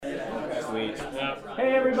Sweet.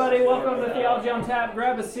 Hey everybody, welcome to Theology on Tap.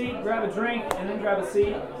 Grab a seat, grab a drink, and then grab a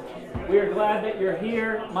seat. We are glad that you're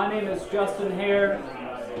here. My name is Justin Hare.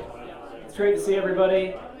 It's great to see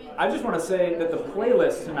everybody. I just want to say that the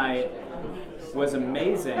playlist tonight was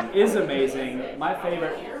amazing, is amazing, my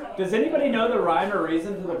favorite. Does anybody know the rhyme or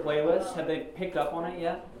reason to the playlist? Have they picked up on it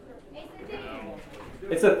yet?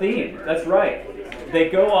 It's a theme, that's right. They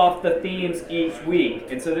go off the themes each week.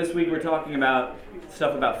 And so this week we're talking about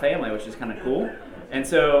stuff about family, which is kind of cool. And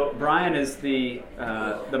so Brian is the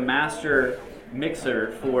master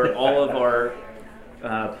mixer for all of our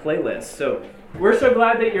playlists. So we're so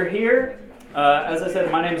glad that you're here. As I said,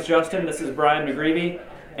 my name is Justin. This is Brian McGreevy.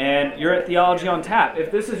 And you're at Theology on Tap. If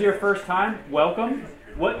this is your first time, welcome.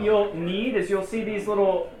 What you'll need is you'll see these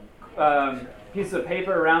little pieces of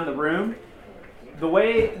paper around the room. The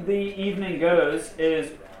way the evening goes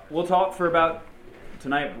is we'll talk for about,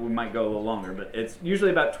 tonight we might go a little longer, but it's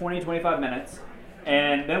usually about 20-25 minutes.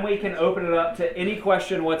 And then we can open it up to any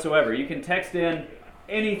question whatsoever. You can text in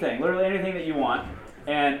anything, literally anything that you want.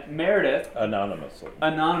 And Meredith...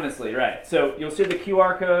 Anonymously, right. So you'll see the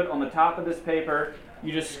QR code on the top of this paper.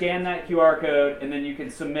 You just scan that QR code, and then you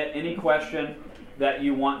can submit any question that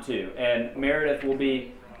you want to. And Meredith will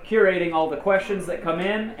be curating all the questions that come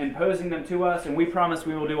in and posing them to us, and we promise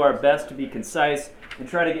we will do our best to be concise and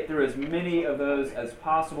try to get through as many of those as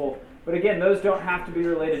possible. But again, those don't have to be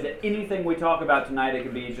related to anything we talk about tonight. It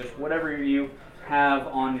could be just whatever you have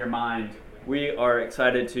on your mind. We are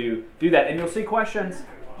excited to do that. And you'll see questions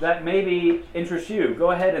that maybe interest you.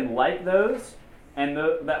 Go ahead and like those, and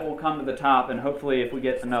that will come to the top. And hopefully, if we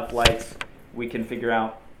get enough likes, we can figure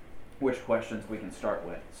out which questions we can start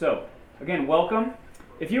with. So, again, welcome.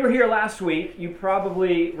 If you were here last week, you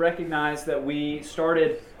probably recognize that we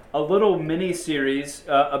started a little mini-series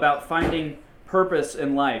about finding purpose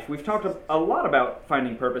in life. We've talked a lot about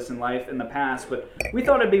finding purpose in life in the past, but we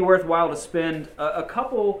thought it'd be worthwhile to spend a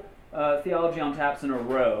couple Theology on Taps in a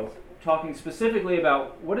row talking specifically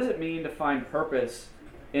about what does it mean to find purpose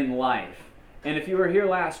in life. And if you were here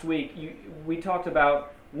last week, we talked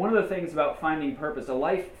about one of the things about finding purpose. A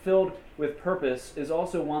life filled with purpose is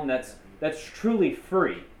also one that's truly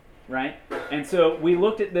free, right? And so we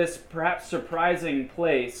looked at this perhaps surprising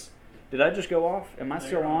place. Did I just go off? Am I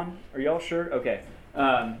still on? Are y'all sure? Okay.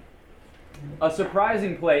 A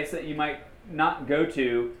surprising place that you might not go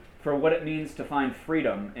to for what it means to find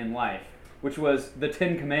freedom in life, which was the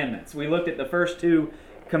 10 Commandments. We looked at the first 2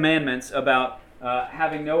 commandments about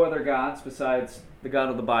having no other gods besides the God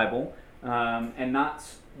of the Bible, and not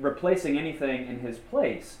replacing anything in his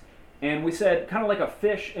place. And we said, kind of like a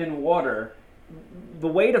fish in water, the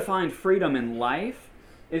way to find freedom in life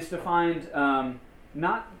is to find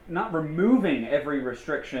not removing every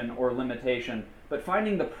restriction or limitation, but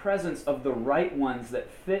finding the presence of the right ones that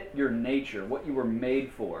fit your nature, what you were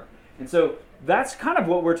made for. And so that's kind of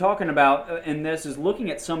what we're talking about in this, is looking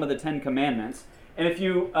at some of the 10 Commandments. And if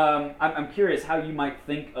you, I'm curious how you might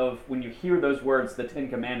think of, when you hear those words, the 10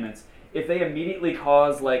 Commandments, if they immediately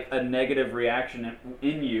cause like a negative reaction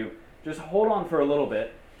in you. Just hold on for a little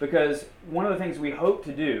bit, because one of the things we hope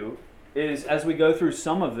to do is, as we go through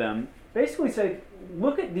some of them, basically say,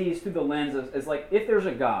 look at these through the lens as like, if there's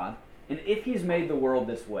a God, and if he's made the world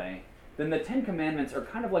this way, then the 10 Commandments are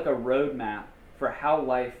kind of like a roadmap for how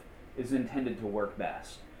life is intended to work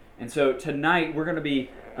best. And so tonight we're going to be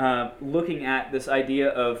looking at this idea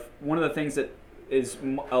of one of the things that is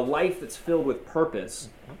a life that's filled with purpose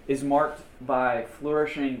is marked by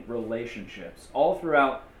flourishing relationships. All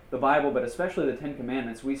throughout the Bible, but especially the 10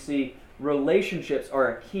 Commandments, we see relationships are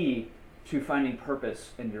a key to finding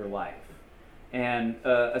purpose in your life. And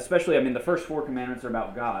especially, the first 4 commandments are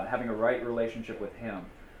about God, having a right relationship with him.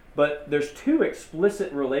 But there's 2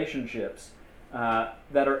 explicit relationships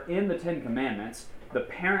that are in the 10 Commandments, the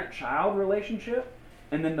parent-child relationship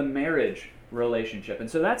and then the marriage relationship.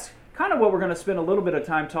 And so that's kind of what we're going to spend a little bit of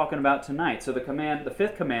time talking about tonight. So the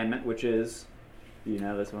 5th commandment, which is, do you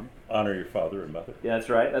know this one? Honor your father and mother. Yeah, that's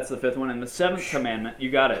right. That's the 5th one. And the 7th commandment,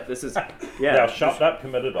 you got it. This is, yeah. Thou shalt not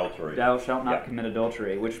commit adultery. Thou shalt not commit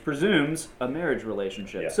adultery, which presumes a marriage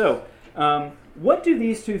relationship. Yes. So, what do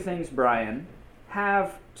these 2 things, Brian,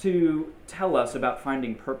 have to tell us about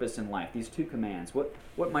finding purpose in life? These 2 commands,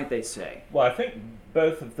 what might they say? Well, I think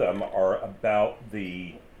both of them are about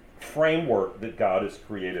the framework that God has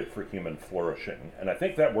created for human flourishing. And I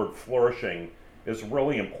think that word flourishing is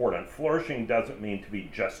really important. Flourishing doesn't mean to be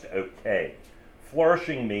just okay.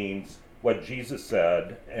 Flourishing means what Jesus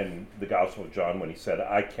said in the Gospel of John when he said,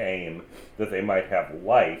 I came that they might have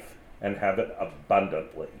life and have it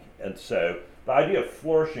abundantly. And so the idea of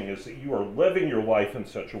flourishing is that you are living your life in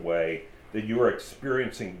such a way that you are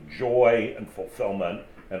experiencing joy and fulfillment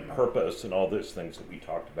and purpose and all those things that we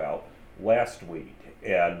talked about last week.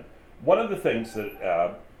 And one of the things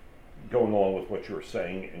that, going along with what you were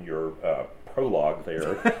saying in your prologue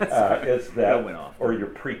there, is that, or your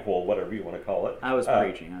prequel, whatever you want to call it. I was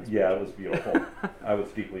preaching. Yeah, it was beautiful. I was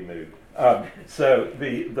deeply moved. So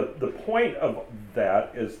the point of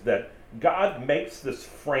that is that God makes this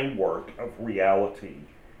framework of reality,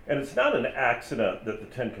 and it's not an accident that the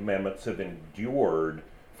Ten Commandments have endured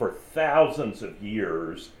for thousands of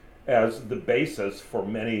years as the basis for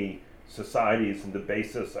many societies and the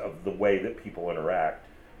basis of the way that people interact.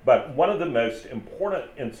 But one of the most important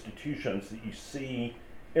institutions that you see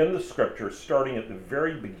in the scripture, starting at the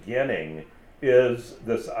very beginning, is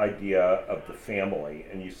this idea of the family.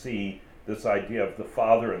 And you see this idea of the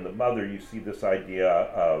father and the mother, you see this idea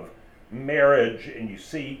of marriage, and you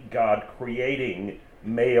see God creating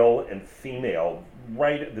male and female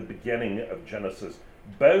right at the beginning of Genesis,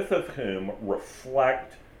 both of whom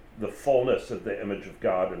reflect the fullness of the image of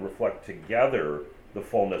God and reflect together the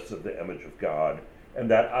fullness of the image of God. And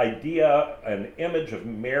that idea, an image of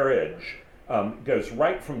marriage, goes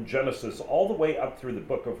right from Genesis all the way up through the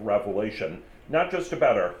book of Revelation, not just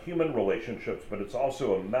about our human relationships, but it's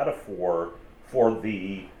also a metaphor for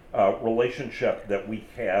the relationship that we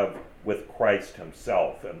have with Christ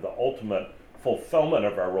himself. And the ultimate fulfillment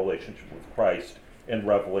of our relationship with Christ in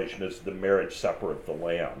Revelation is the marriage supper of the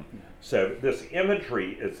Lamb. So this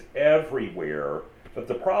imagery is everywhere, but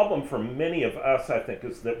the problem for many of us, I think,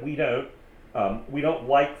 is that we don't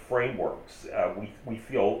like frameworks. We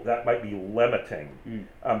feel that might be limiting.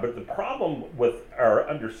 But the problem with our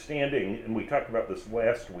understanding, and we talked about this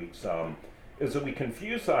last week some, is that we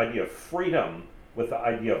confuse the idea of freedom with the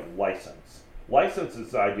idea of license. License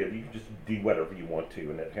is the idea that you can just do whatever you want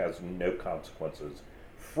to and it has no consequences.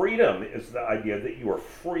 Freedom is the idea that you are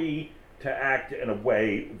free to act in a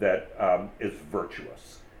way that is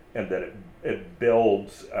virtuous and that it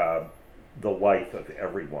builds the life of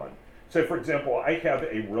everyone. So, for example, I have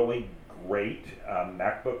a really great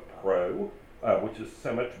MacBook Pro, which is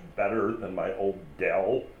so much better than my old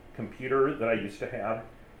Dell computer that I used to have.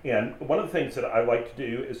 And one of the things that I like to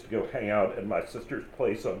do is to go hang out at my sister's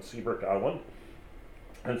place on Seabrook Island.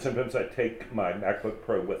 And sometimes I take my MacBook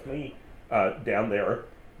Pro with me down there.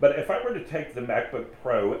 But if I were to take the MacBook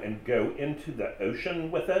Pro and go into the ocean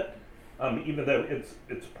with it, even though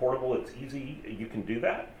it's portable, it's easy, you can do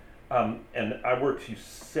that. And I were to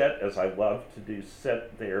sit, as I love to do,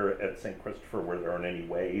 sit there at St. Christopher where there aren't any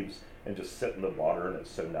waves and just sit in the water and it's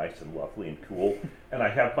so nice and lovely and cool. And I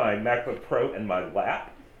have my MacBook Pro in my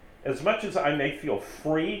lap. As much as I may feel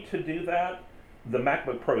free to do that, the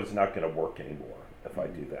MacBook Pro is not going to work anymore if I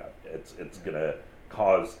do that. It's going to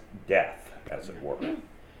cause death, as it were.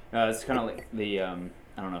 It's kind of like the,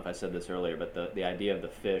 I don't know if I said this earlier, but the idea of the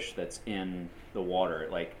fish that's in the water.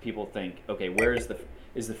 Like, people think, okay, where is the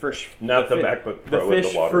fish? Not the MacBook Pro the fish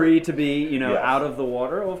in the water. Free to be, Yes. out of the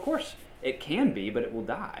water? Well, of course it can be, but it will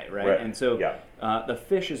die, right? And so the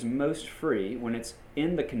fish is most free when it's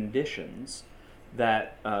in the conditions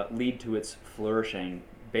that lead to its flourishing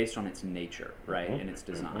based on its nature, right, and its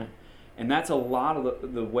design. And that's a lot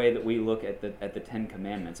of the way that we look at the Ten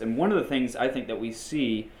Commandments. And one of the things I think that we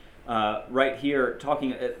see right here,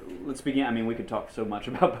 let's begin. I mean, we could talk so much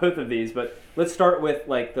about both of these, but let's start with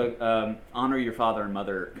like the honor your father and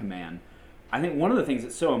mother command. I think one of the things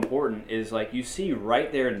that's so important is like you see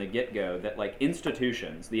right there in the get-go that like the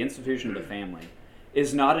institution of the family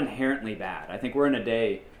is not inherently bad. I think we're in a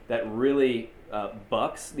day that really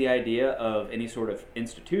bucks the idea of any sort of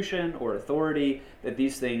institution or authority, that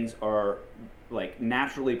these things are like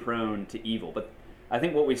naturally prone to evil. But I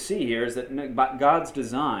think what we see here is that by God's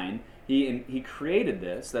design, he created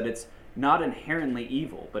this, that it's not inherently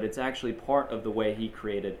evil, but it's actually part of the way he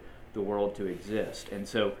created the world to exist. And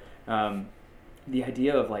so the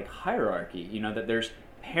idea of like hierarchy, that there's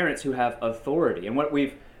parents who have authority. And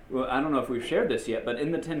I don't know if we've shared this yet, but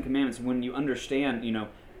in the Ten Commandments, when you understand,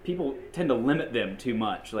 people tend to limit them too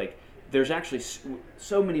much. Like, there's actually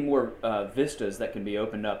so many more vistas that can be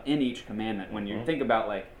opened up in each commandment. When you think about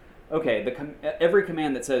like, okay, every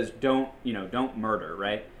command that says don't murder,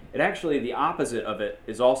 right? It actually, the opposite of it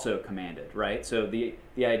is also commanded, right? So the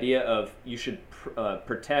idea of you should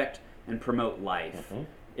protect and promote life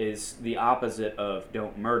is the opposite of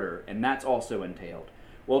don't murder, and that's also entailed.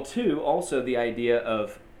 Well, also the idea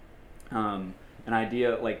of an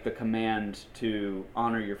idea like the command to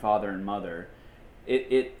honor your father and mother,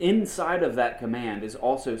 it inside of that command is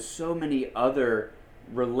also so many other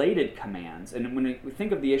related commands. And when we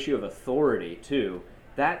think of the issue of authority too,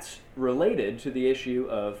 that's related to the issue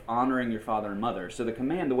of honoring your father and mother. So the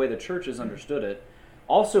command, the way the church has understood it,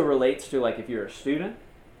 also relates to, like, if you're a student,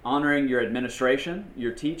 honoring your administration,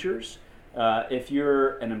 your teachers. If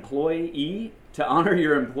you're an employee, to honor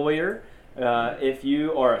your employer. If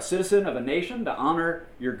you are a citizen of a nation, to honor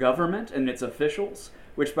your government and its officials.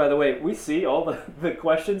 Which, by the way, we see all the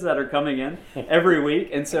questions that are coming in every week.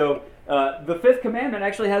 And so the fifth commandment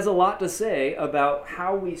actually has a lot to say about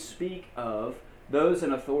how we speak of those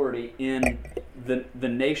in authority in the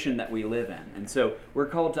nation that we live in. And so we're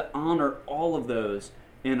called to honor all of those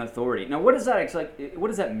in authority. Now, what does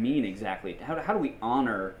that mean exactly? How do we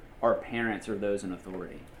honor our parents or those in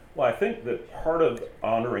authority? Well, I think that part of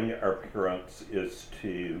honoring our parents is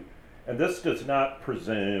to, and this does not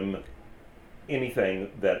presume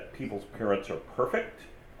anything that people's parents are perfect.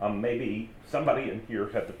 Maybe somebody in here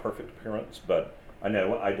had the perfect parents, but I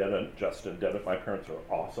know I didn't. Justin didn't. My parents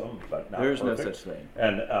are awesome, but not There's perfect. no such thing.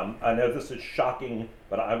 And I know this is shocking,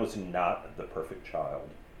 but I was not the perfect child,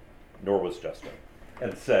 nor was Justin.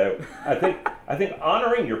 And so I think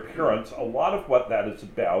honoring your parents, a lot of what that is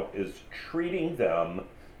about is treating them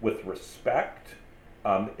with respect.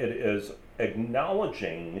 It is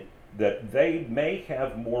acknowledging that they may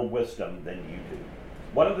have more wisdom than you do.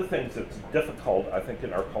 One of the things that's difficult, I think,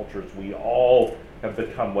 in our culture is we all have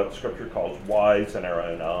become what Scripture calls wise in our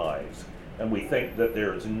own eyes. And we think that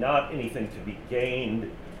there's not anything to be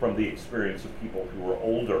gained from the experience of people who are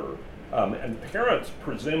older. And parents,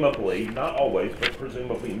 presumably, not always, but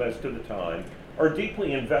presumably most of the time, are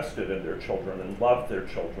deeply invested in their children and love their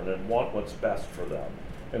children and want what's best for them.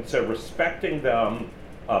 And so respecting them,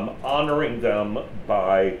 honoring them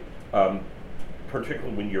by,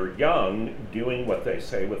 particularly when you're young, doing what they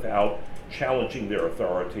say without challenging their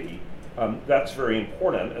authority, that's very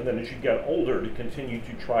important. And then as you get older, to continue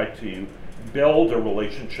to try to build a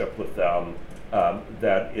relationship with them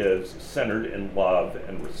that is centered in love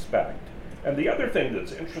and respect. And the other thing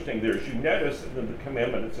that's interesting there is you notice in the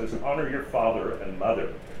commandment it says, honor your father and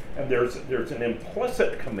mother. And there's an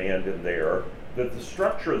implicit command in there that the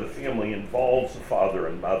structure of the family involves the father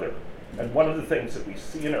and mother. And one of the things that we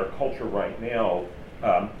see in our culture right now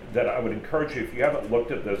that I would encourage you, if you haven't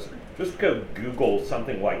looked at this, just go Google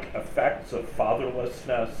something like effects of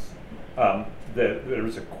fatherlessness.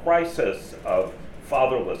 There's a crisis of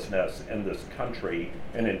fatherlessness in this country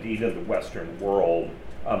and indeed in the Western world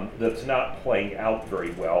that's not playing out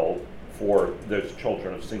very well for those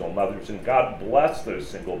children of single mothers. And God bless those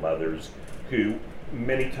single mothers who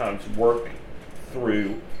many times work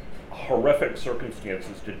through horrific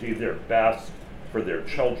circumstances to do their best for their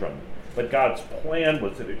children. But God's plan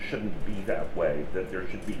was that it shouldn't be that way, that there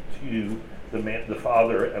should be two, the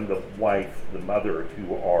father and the wife, the mother,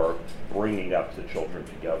 who are bringing up the children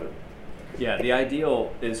together. Yeah, the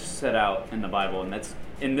ideal is set out in the Bible, and that's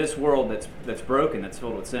in this world that's broken, that's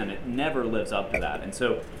filled with sin. It never lives up to that. And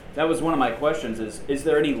so that was one of my questions: is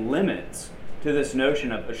there any limits to this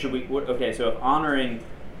notion of should we? Okay, so if honoring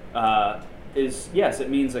is, yes, it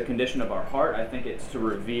means a condition of our heart. I think it's to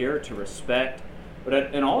revere, to respect, but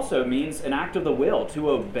it also means an act of the will to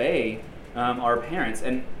obey our parents.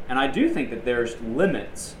 And I do think that there's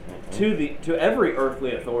limits to every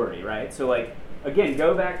earthly authority, right? So, like, again,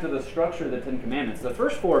 go back to the structure of the Ten Commandments. The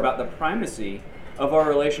first four about the primacy of our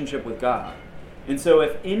relationship with God. And so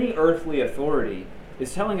if any earthly authority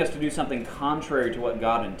is telling us to do something contrary to what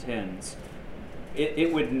God intends,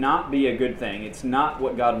 it would not be a good thing. It's not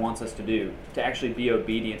what God wants us to do, to actually be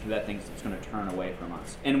obedient to that thing that's going to turn away from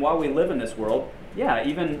us. And while we live in this world, yeah,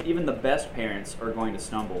 even the best parents are going to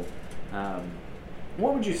stumble.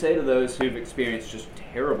 What would you say to those who've experienced just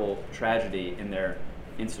terrible tragedy in their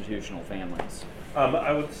institutional families?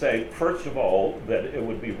 I would say, first of all, that it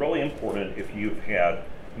would be really important if you've had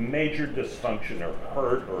major dysfunction or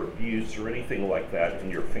hurt or abuse or anything like that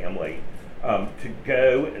in your family, to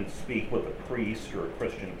go and speak with a priest or a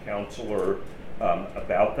Christian counselor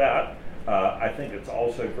about that. I think it's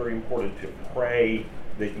also very important to pray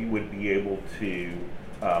that you would be able to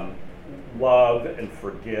love and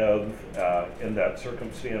forgive in that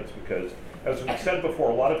circumstance, because, as we said before,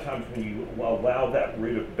 a lot of times when you allow that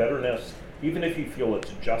root of bitterness, even if you feel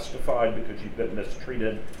it's justified because you've been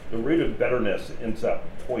mistreated, the root of bitterness ends up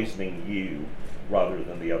poisoning you rather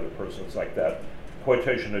than the other person. It's like that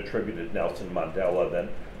quotation attributed to Nelson Mandela that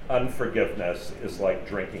unforgiveness is like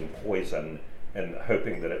drinking poison and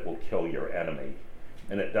hoping that it will kill your enemy.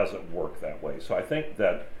 And it doesn't work that way. So I think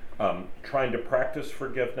that trying to practice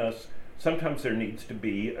forgiveness, sometimes there needs to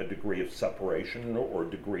be a degree of separation or a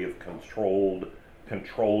degree of controlled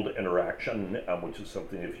interaction, which is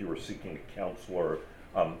something, if you were seeking a counselor,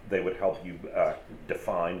 they would help you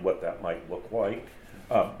define what that might look like.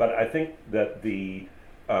 But I think that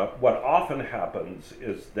what often happens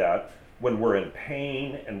is that when we're in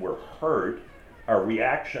pain and we're hurt, our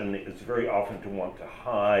reaction is very often to want to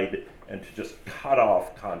hide and to just cut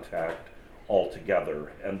off contact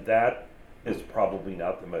altogether. And that is probably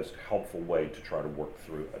not the most helpful way to try to work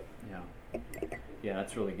through it. Yeah,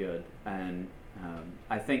 that's really good. And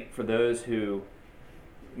I think for those who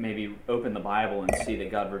maybe open the Bible and see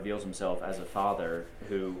that God reveals himself as a father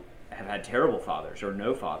who have had terrible fathers or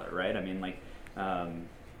no father, right? I mean,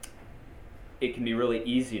 it can be really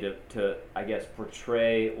easy to I guess,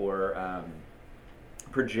 portray or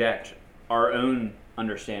project our own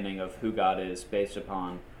understanding of who God is based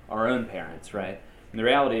upon our own parents, right? And the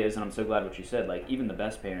reality is, and I'm so glad what you said, like even the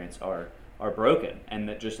best parents are broken, and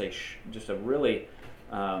that just a really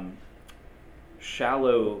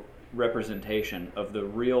shallow representation of the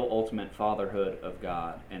real ultimate fatherhood of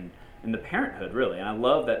God and the parenthood, really. And I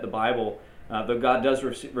love that the Bible, though God does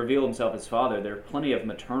reveal himself as Father, there are plenty of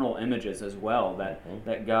maternal images as well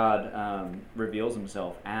that God reveals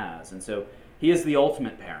himself as. And so he is the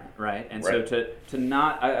ultimate parent, right? And right. So to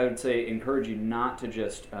not, I would say, encourage you not to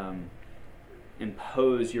just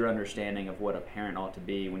impose your understanding of what a parent ought to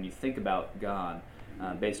be when you think about God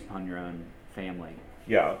based upon your own family.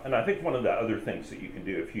 Yeah, and I think one of the other things that you can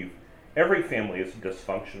do, every family is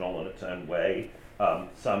dysfunctional in its own way.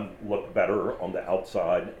 Some look better on the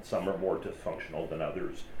outside, some are more dysfunctional than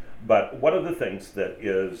others. But one of the things that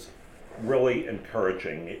is really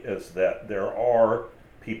encouraging is that there are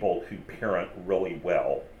people who parent really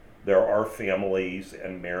well. There are families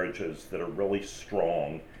and marriages that are really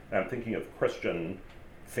strong. And I'm thinking of Christian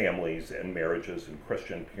families and marriages and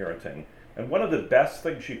Christian parenting. And one of the best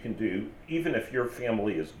things you can do, even if your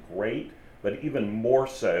family is great, but even more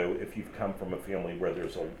so if you've come from a family where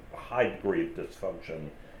there's a high degree of dysfunction,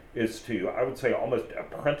 is to, I would say, almost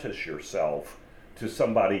apprentice yourself to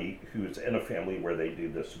somebody who's in a family where they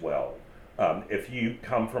do this well. If you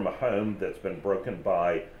come from a home that's been broken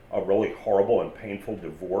by a really horrible and painful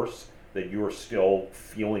divorce that you are still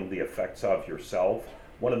feeling the effects of yourself,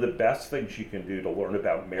 one of the best things you can do to learn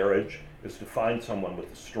about marriage is to find someone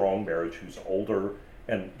with a strong marriage who's older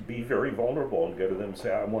and be very vulnerable and go to them and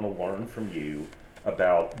say, I want to learn from you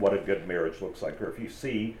about what a good marriage looks like. Or if you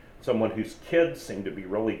see someone whose kids seem to be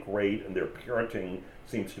really great and their parenting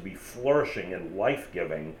seems to be flourishing and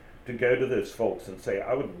life-giving, to go to those folks and say,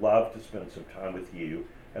 I would love to spend some time with you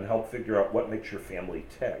and help figure out what makes your family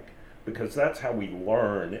tick. Because that's how we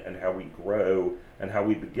learn and how we grow and how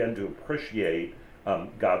we begin to appreciate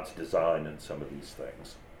God's design in some of these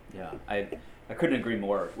things. Yeah, I couldn't agree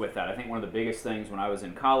more with that. I think one of the biggest things when I was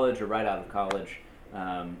in college or right out of college,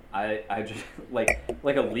 I just, like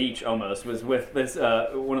a leech almost, was with this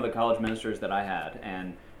one of the college ministers that I had,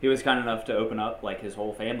 and he was kind enough to open up like his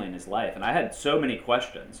whole family and his life, and I had so many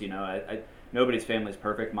questions. You know, nobody's family is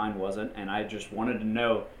perfect, mine wasn't, and I just wanted to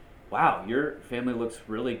know, wow, your family looks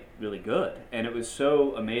really, really good, and it was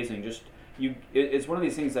so amazing. Just it's one of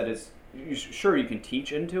these things that is, sure, you can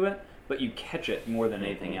teach into it, but you catch it more than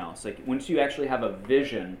anything else. Like once you actually have a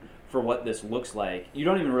vision for what this looks like, you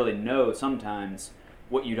don't even really know sometimes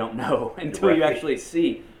what you don't know until you actually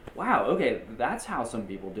see, wow, okay, that's how some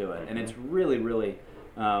people do it. And it's really, really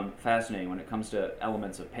fascinating when it comes to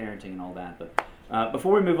elements of parenting and all that. But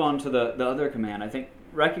before we move on to the other command, I think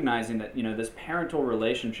recognizing that, you know, this parental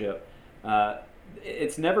relationship,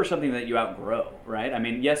 it's never something that you outgrow, right? I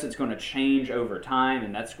mean, yes, it's going to change over time,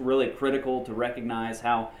 and that's really critical to recognize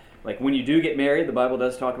how, like, when you do get married, the Bible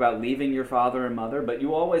does talk about leaving your father and mother, but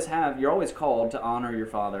you're always called to honor your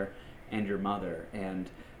father and your mother. And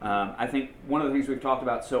I think one of the things we've talked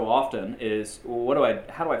about so often is, well,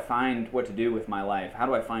 how do I find what to do with my life? How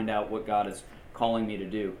do I find out what God is calling me to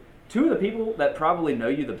do? Two of the people that probably know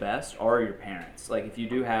you the best are your parents. Like, if you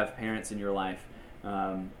do have parents in your life,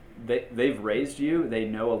 they've raised you, they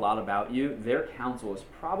know a lot about you. Their counsel is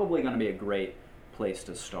probably going to be a great place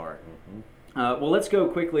to start. Well, let's go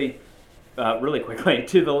really quickly,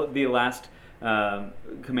 to the last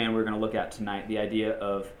command we're going to look at tonight, the idea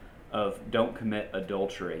of don't commit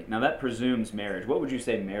adultery. Now, that presumes marriage. What would you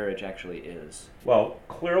say marriage actually is? Well,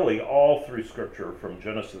 clearly, all through Scripture, from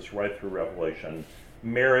Genesis right through Revelation,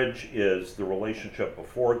 marriage is the relationship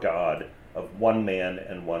before God of one man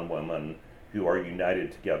and one woman who are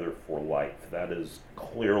united together for life. That is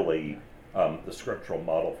clearly the scriptural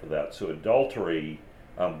model for that. So adultery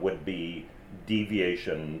would be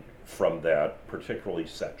deviation from that, particularly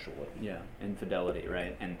sexually. Yeah, infidelity,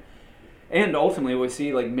 right? And ultimately we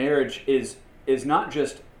see, like, marriage is not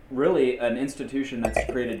just really an institution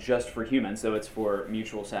that's created just for humans, so it's for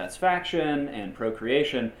mutual satisfaction and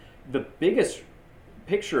procreation. The biggest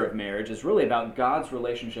picture of marriage is really about God's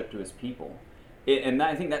relationship to his people.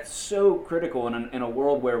 I think that's so critical in a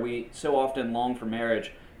world where we so often long for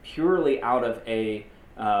marriage purely out of a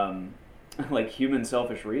like human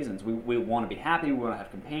selfish reasons. We want to be happy, we want to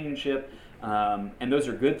have companionship, and those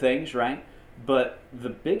are good things, right? But the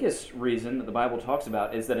biggest reason that the Bible talks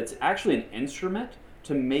about is that it's actually an instrument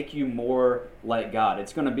to make you more like God.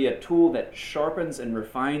 It's going to be a tool that sharpens and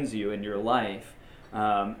refines you in your life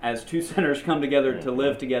as two sinners come together to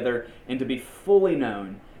live together and to be fully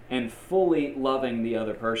known and fully loving the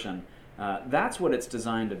other person. That's what it's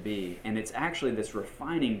designed to be, and it's actually this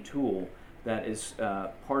refining tool that is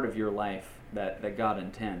part of your life that God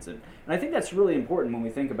intends. And I think that's really important when we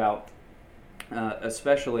think about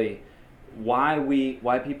especially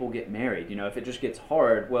why people get married. If it just gets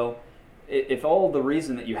hard, well, if all the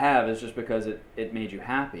reason that you have is just because it made you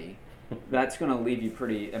happy, that's going to leave you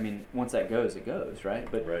pretty, once that goes, it goes, right?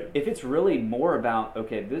 But if it's really more about,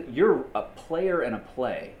 you're a player in a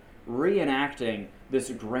play, reenacting this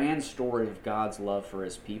grand story of God's love for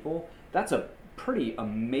his people, that's a pretty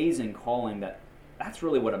amazing calling. That's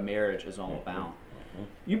really what a marriage is all about.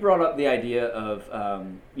 You brought up the idea of,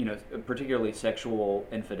 particularly sexual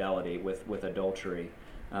infidelity with adultery.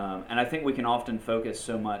 And I think we can often focus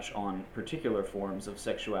so much on particular forms of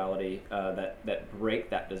sexuality that break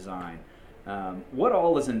that design. What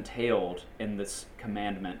all is entailed in this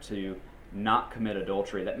commandment to not commit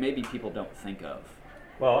adultery that maybe people don't think of?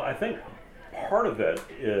 Well, I think part of it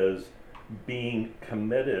is being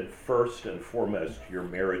committed first and foremost to your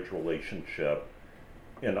marriage relationship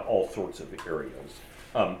in all sorts of areas,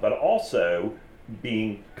 but also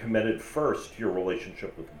being committed first to your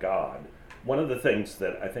relationship with God. One of the things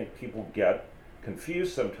that I think people get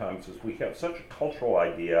confused sometimes is we have such a cultural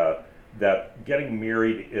idea that getting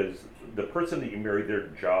married is the person that you marry, their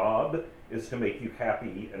job is to make you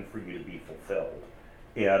happy and for you to be fulfilled.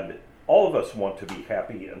 And all of us want to be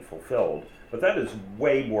happy and fulfilled, but that is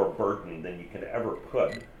way more burden than you can ever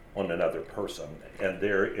put on another person. And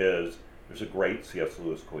there's a great C.S.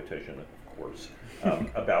 Lewis quotation, of course,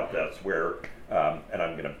 about this, where, and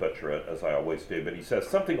I'm going to butcher it as I always do, but he says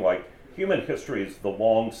something like, human history is the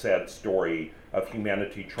long, sad story of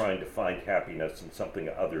humanity trying to find happiness in something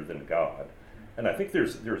other than God. And I think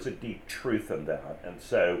there's a deep truth in that. And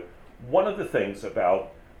so one of the things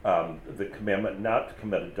about the commandment not to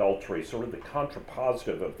commit adultery, sort of the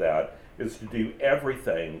contrapositive of that, is to do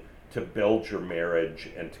everything to build your marriage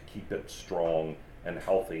and to keep it strong and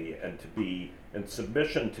healthy and to be in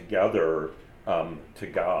submission together to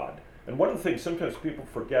God. And one of the things sometimes people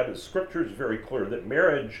forget is Scripture is very clear that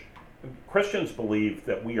marriage, Christians believe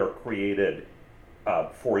that we are created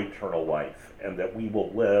for eternal life and that we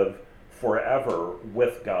will live forever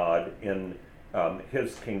with God in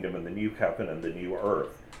his kingdom in the new heaven and the new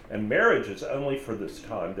earth. And marriage is only for this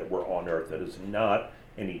time that we're on earth. It is not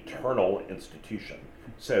an eternal institution.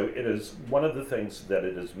 So it is one of the things that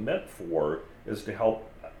it is meant for is to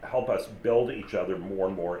help us build each other more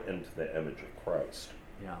and more into the image of Christ.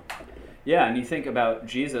 Yeah, and you think about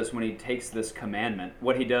Jesus when he takes this commandment,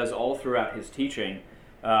 what he does all throughout his teaching.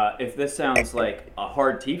 If this sounds like a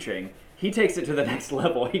hard teaching, he takes it to the next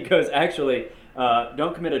level. He goes, actually,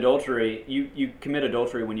 don't commit adultery. You commit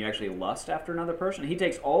adultery when you actually lust after another person. He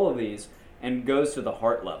takes all of these and goes to the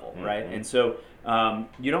heart level, right? And so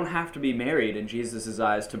you don't have to be married in Jesus'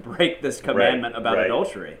 eyes to break this commandment about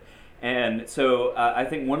adultery. And so I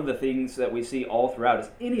think one of the things that we see all throughout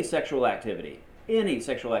is any sexual activity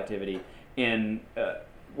in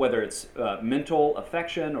whether it's mental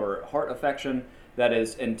affection or heart affection that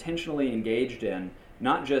is intentionally engaged in,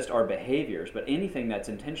 not just our behaviors, but anything that's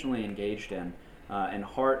intentionally engaged in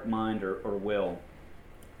heart, mind, or will,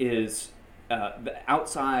 is the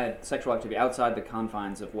outside sexual activity, outside the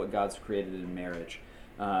confines of what God's created in marriage,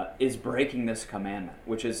 is breaking this commandment,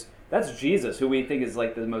 that's Jesus, who we think is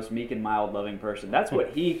like the most meek and mild, loving person. That's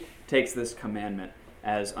what he takes this commandment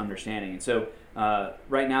as understanding. And so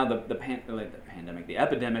right now, the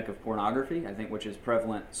epidemic of pornography, I think, which is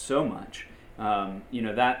prevalent so much,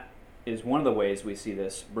 that is one of the ways we see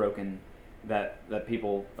this broken that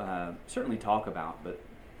people certainly talk about. But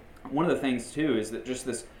one of the things too is that just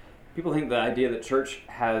this, people think the idea that church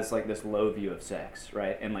has like this low view of sex,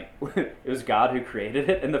 right? And like it was God who created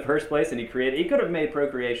it in the first place, and he could have made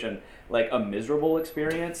procreation like a miserable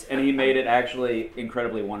experience, and he made it actually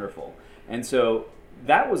incredibly wonderful. And so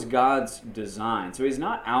that was God's design. So he's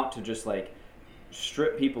not out to just like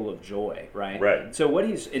strip people of joy, right? So what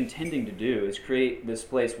he's intending to do is create this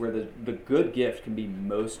place where the good gift can be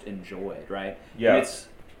most enjoyed, right? Yeah. And it's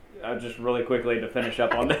just really quickly to finish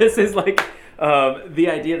up on this is like the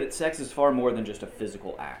idea that sex is far more than just a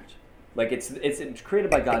physical act, Like it's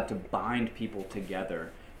created by God to bind people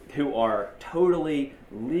together who are totally,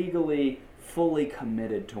 legally, fully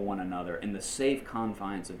committed to one another in the safe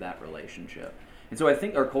confines of that relationship. And so I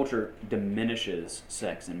think our culture diminishes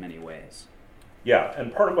sex in many ways. Yeah,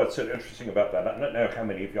 and part of what's so interesting about that, I don't know how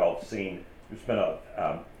many of y'all have seen, there's been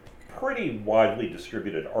a pretty widely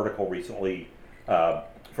distributed article recently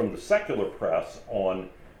from the secular press on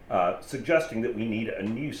suggesting that we need a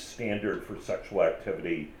new standard for sexual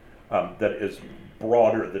activity that is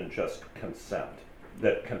broader than just consent.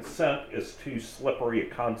 That consent is too slippery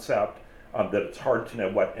a concept, that it's hard to know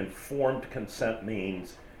what informed consent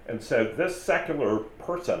means. And so this secular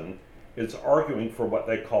person is arguing for what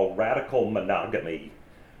they call radical monogamy,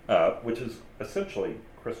 which is essentially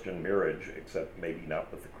Christian marriage, except maybe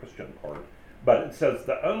not with the Christian part. But it says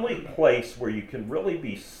the only place where you can really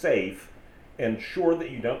be safe and sure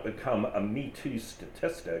that you don't become a Me Too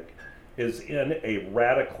statistic is in a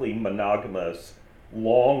radically monogamous,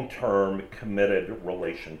 long-term committed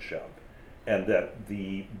relationship. And that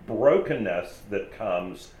the brokenness that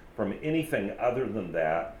comes from anything other than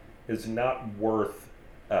that is not worth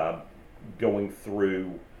going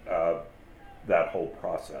through that whole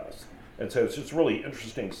process. And so it's just really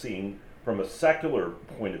interesting seeing from a secular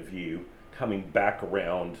point of view coming back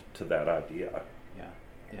around to that idea.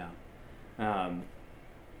 Yeah.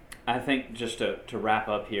 I think just to wrap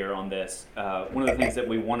up here on this, one of the things that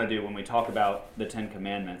we want to do when we talk about the Ten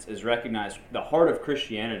Commandments is recognize the heart of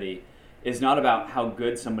Christianity is not about how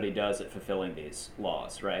good somebody does at fulfilling these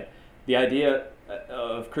laws, right? The idea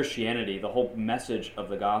of Christianity, the whole message of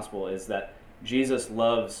the gospel is that Jesus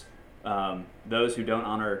loves those who don't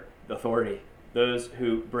honor authority, those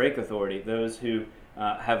who break authority, those who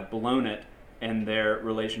have blown it in their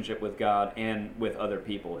relationship with God and with other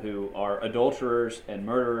people, who are adulterers and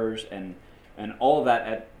murderers and all of that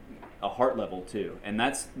at a heart level too. And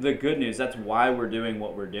that's the good news. That's why we're doing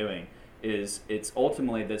what we're doing. It's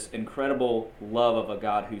ultimately this incredible love of a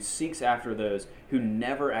God who seeks after those who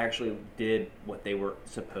never actually did what they were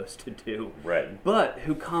supposed to do, right? But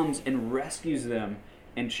who comes and rescues them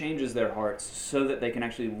and changes their hearts so that they can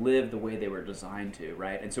actually live the way they were designed to,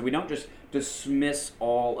 right? And so we don't just dismiss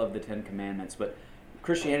all of the Ten Commandments, but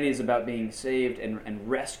Christianity is about being saved and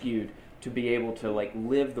rescued to be able to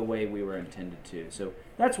live the way we were intended to. So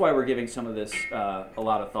that's why we're giving some of this a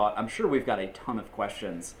lot of thought. I'm sure we've got a ton of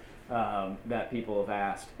questions that people have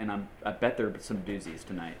asked, and I bet there are some doozies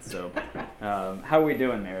tonight. So how are we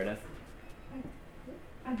doing, Meredith?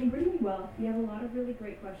 I think we're doing well. We have a lot of really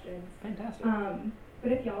great questions. Fantastic.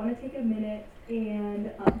 But if y'all want to take a minute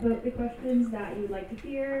and vote the questions that you would like to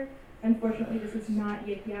hear, unfortunately this is not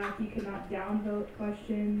Yik Yak. You cannot downvote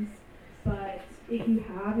questions, but if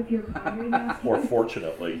you're pondering that. Or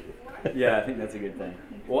fortunately. Yeah, I think that's a good thing.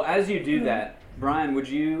 Well, as you do that, Brian, would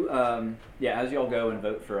you, as y'all go and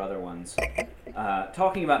vote for other ones,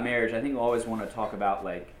 talking about marriage, I think we always want to talk about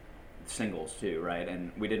singles too, right?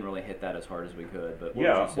 And we didn't really hit that as hard as we could, but what would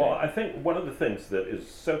you say? Well, I think one of the things that is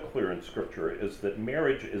so clear in Scripture is that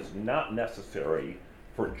marriage is not necessary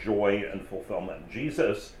for joy and fulfillment.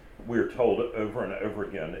 Jesus, we're told over and over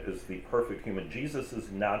again, is the perfect human. Jesus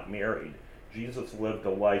is not married. Jesus lived a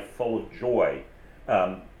life full of joy.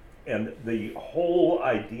 And the whole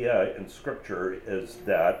idea in Scripture is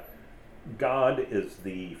that God is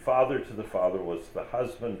the father to the fatherless, the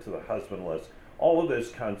husband to the husbandless, all of those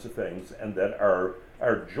kinds of things, and that our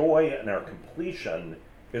joy and our completion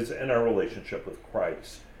is in our relationship with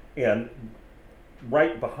Christ. And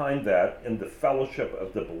right behind that, in the fellowship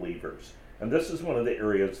of the believers. And this is one of the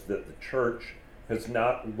areas that the church has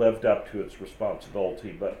not lived up to its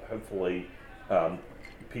responsibility, but hopefully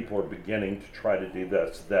people are beginning to try to do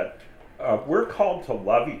this, that we're called to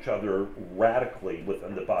love each other radically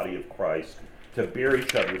within the body of Christ, to bear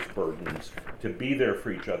each other's burdens, to be there for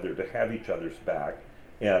each other, to have each other's back.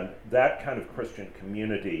 And that kind of Christian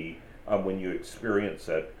community, when you experience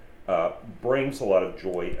it, brings a lot of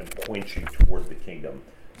joy and points you toward the kingdom.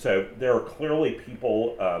 So there are clearly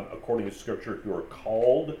people, according to Scripture, who are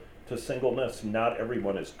called to singleness. Not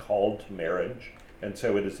everyone is called to marriage. And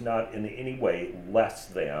so it is not in any way less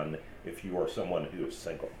than if you are someone who is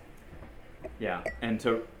single. Yeah, and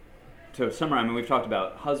to summarize, we've talked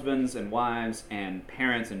about husbands and wives and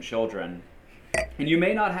parents and children. And you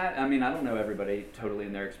may not have, I don't know everybody totally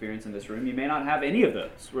in their experience in this room, you may not have any of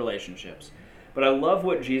those relationships. But I love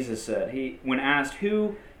what Jesus said. When asked,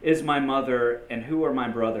 who is my mother and who are my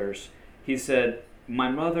brothers? He said,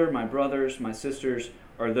 my mother, my brothers, my sisters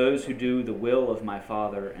are those who do the will of my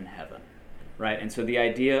Father in heaven. Right? And so the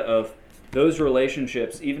idea of those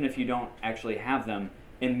relationships, even if you don't actually have them,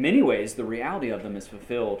 in many ways, the reality of them is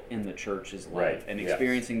fulfilled in the church's life Right, and yes.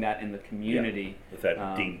 experiencing that in the community. With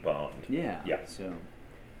that deep bond. Yeah. Yeah. So,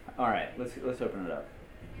 all right, let's open it up.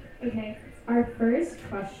 Okay, our first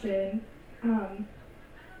question,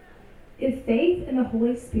 if faith in the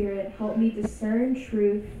Holy Spirit help me discern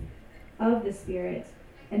truth of the Spirit,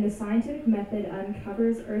 and the scientific method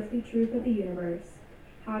uncovers earthly truth of the universe,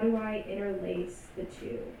 how do I interlace the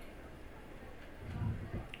two?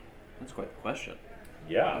 That's quite the question.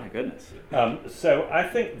 Yeah. My goodness. So I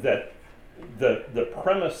think that the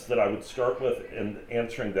premise that I would start with in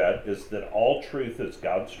answering that is that all truth is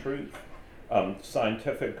God's truth,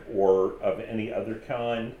 scientific or of any other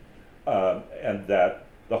kind, and that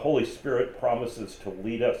the Holy Spirit promises to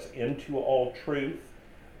lead us into all truth.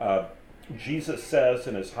 Jesus says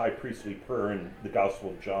in his high priestly prayer in the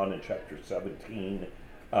Gospel of John in chapter 17,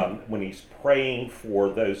 when he's praying for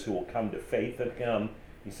those who will come to faith in him,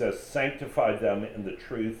 he says, sanctify them in the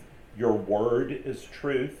truth. Your word is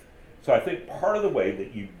truth. So I think part of the way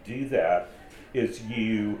that you do that is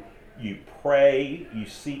you pray, you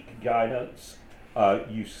seek guidance,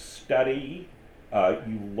 you study,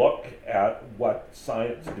 you look at what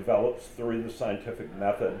science develops through the scientific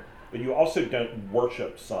method, but you also don't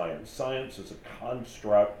worship science. Science is a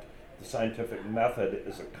construct. The scientific method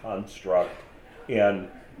is a construct. And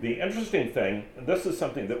the interesting thing, and this is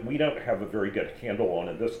something that we don't have a very good handle on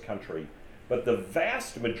in this country, but the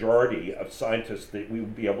vast majority of scientists that we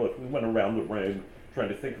would be able, if we went around the room trying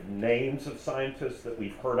to think of names of scientists that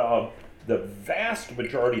we've heard of, the vast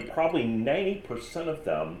majority, probably 90% of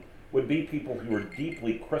them, would be people who were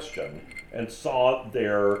deeply Christian and saw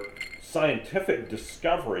their scientific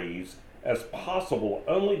discoveries as possible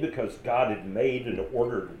only because God had made an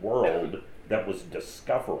ordered world that was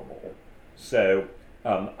discoverable. So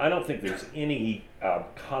I don't think there's any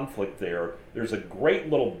conflict there. There's a great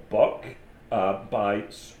little book by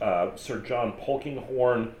Sir John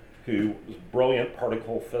Polkinghorne, who was a brilliant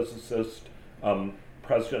particle physicist,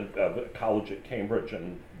 president of a college at Cambridge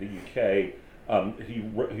in the UK.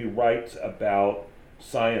 He writes about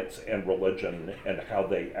science and religion and how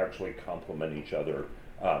they actually complement each other.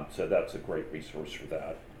 So that's a great resource for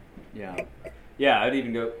that. Yeah, I'd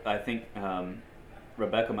even go, I think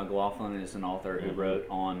Rebecca McLaughlin is an author who wrote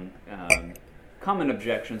on common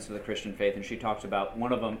objections to the Christian faith, and she talks about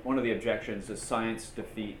one of the objections is science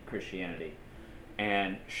defeat Christianity.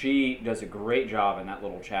 And she does a great job in that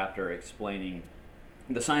little chapter explaining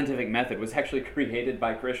the scientific method was actually created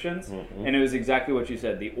by Christians, and it was exactly what you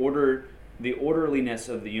said. The orderliness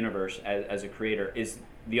of the universe as a creator is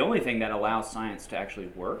the only thing that allows science to actually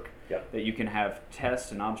work. Yep. That you can have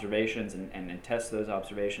tests and observations and test those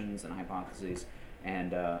observations and hypotheses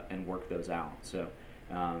and work those out. So,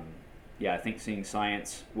 I think seeing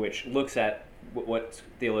science, which looks at what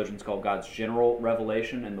theologians call God's general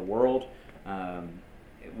revelation in the world,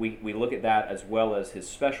 we look at that as well as his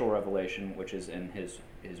special revelation, which is in his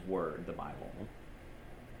word, the Bible.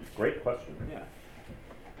 Great question. Yeah.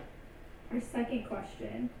 Our second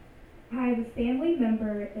question. I have a family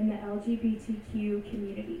member in the LGBTQ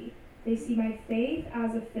community. They see my faith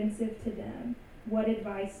as offensive to them. What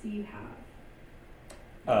advice do you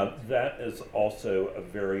have? That is also a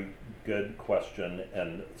very good question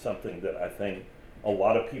and something that I think a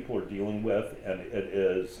lot of people are dealing with, and it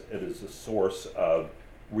is a source of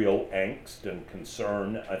real angst and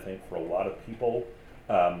concern, I think, for a lot of people.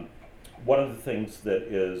 One of the things that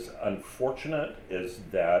is unfortunate is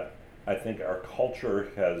that I think our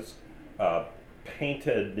culture has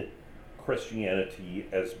painted Christianity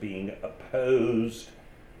as being opposed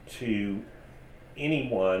to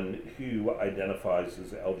anyone who identifies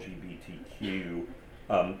as LGBTQ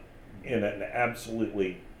in an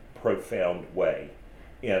absolutely profound way.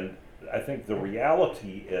 And I think the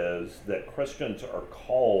reality is that Christians are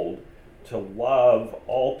called to love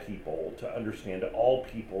all people, to understand all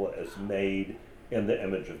people as made in the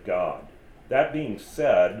image of God. That being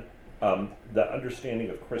said, the understanding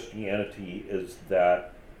of Christianity is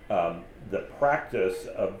that the practice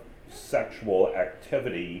of sexual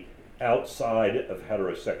activity outside of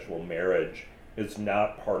heterosexual marriage is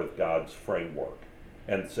not part of God's framework.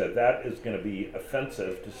 And so that is going to be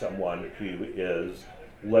offensive to someone who is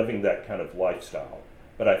living that kind of lifestyle.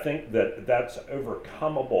 But I think that that's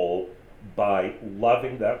overcomable by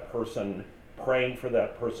loving that person, praying for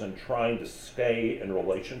that person, trying to stay in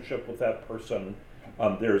relationship with that person.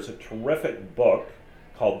 There's a terrific book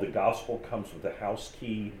called The Gospel Comes with a House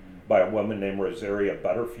Key by a woman named Rosaria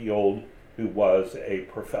Butterfield, who was a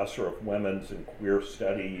professor of women's and queer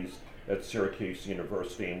studies at Syracuse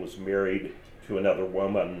University and was married to another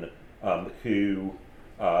woman who,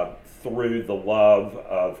 through the love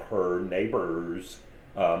of her neighbors,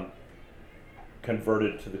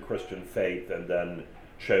 converted to the Christian faith and then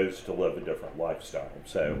chose to live a different lifestyle.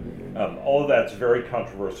 So all of that's very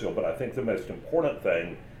controversial, but I think the most important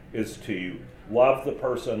thing is to love the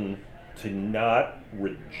person, to not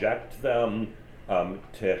reject them,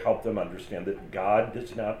 to help them understand that God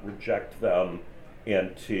does not reject them,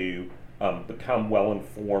 and to become well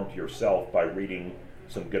informed yourself by reading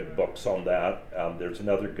some good books on that. There's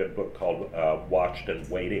another good book called Watched and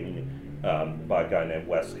Waiting by a guy named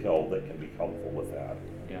Wes Hill that can be helpful with that.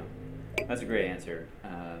 Yeah, that's a great answer.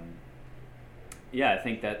 Yeah, I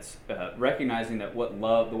think that's recognizing that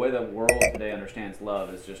the way the world today understands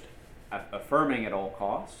love is just affirming at all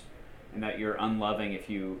costs, and that you're unloving if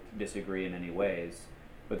you disagree in any ways.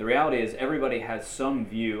 But the reality is everybody has some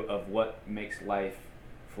view of what makes life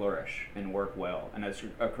flourish and work well. And as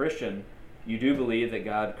a Christian, you do believe that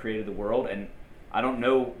God created the world, and I don't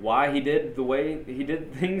know why he did the way he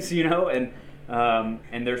did things, and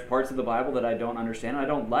there's parts of the Bible that I don't understand, I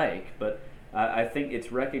don't like, but I think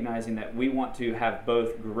it's recognizing that we want to have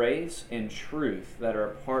both grace and truth that are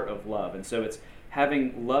a part of love. And so it's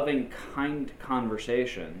having loving, kind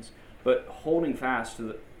conversations, but holding fast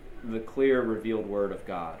to the clear, revealed Word of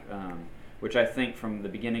God, which I think from the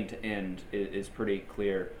beginning to end is pretty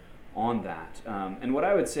clear on that. And what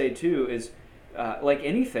I would say, too, is like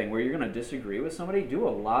anything where you're going to disagree with somebody, do a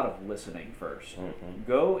lot of listening first. Mm-hmm.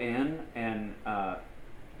 Go in and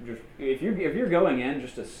just if you're going in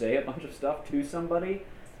just to say a bunch of stuff to somebody,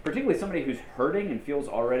 particularly somebody who's hurting and feels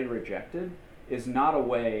already rejected, is not a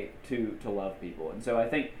way to love people. And so I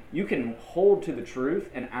think you can hold to the truth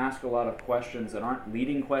and ask a lot of questions that aren't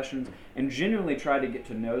leading questions, and genuinely try to get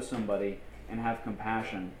to know somebody and have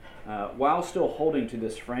compassion, while still holding to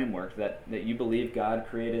this framework that you believe God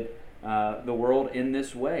created the world in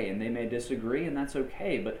this way, and they may disagree, and that's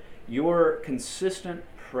okay. But your consistent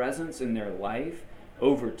presence in their life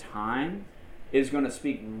over time is going to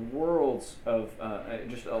speak worlds of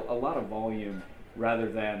just a lot of volume, rather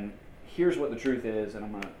than here's what the truth is and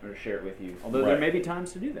I'm going to share it with you. Although there may be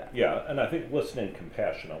times to do that. Yeah, and I think listening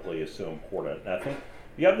compassionately is so important. And I think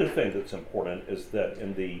the other thing that's important is that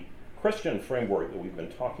in the Christian framework that we've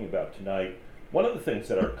been talking about tonight, one of the things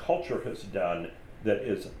that our culture has done that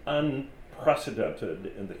is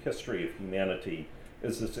unprecedented in the history of humanity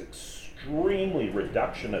is this extremely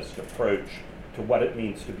reductionist approach to what it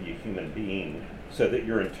means to be a human being, so that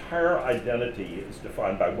your entire identity is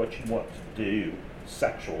defined by what you want to do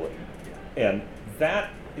sexually. And that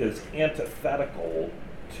is antithetical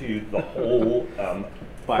to the whole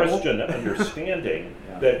Christian understanding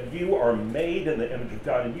that you are made in the image of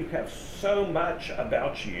God, and you have so much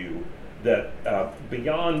about you that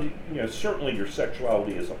beyond, certainly your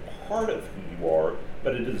sexuality is a part of who you are,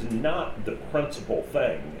 but it is not the principal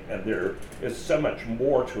thing, and there is so much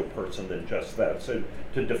more to a person than just that. So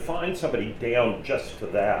to define somebody down just to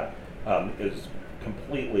that is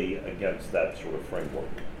completely against that sort of framework.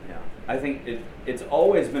 Yeah, I think it's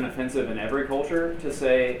always been offensive in every culture to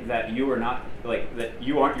say that you are not, that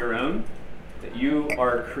you aren't your own, that you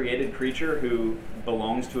are a created creature who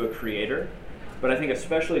belongs to a creator. But I think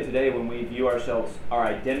especially today, when we view ourselves, our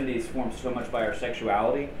identity is formed so much by our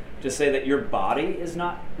sexuality, to say that your body is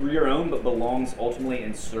not your own but belongs ultimately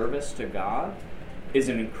in service to God is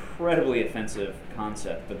an incredibly offensive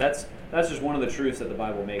concept. But that's just one of the truths that the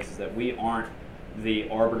Bible makes, is that we aren't the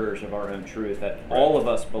arbiters of our own truth, that all of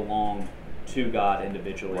us belong to God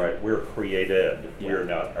individually. Right, we're created. Yeah. We're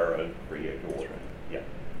not our own creator. That's right. Yeah.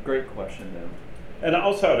 Great question, though. And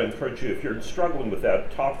also I'd encourage you, if you're struggling with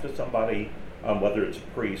that, talk to somebody, whether it's a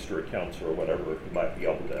priest or a counselor or whatever, who might be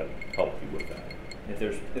able to help you with that.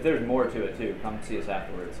 If there's more to it too, come see us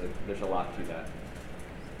afterwards. There's a lot to that.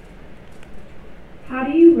 How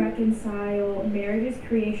do you reconcile marriage's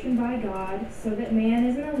creation by God so that man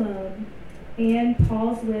isn't alone, and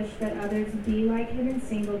Paul's wish that others be like him in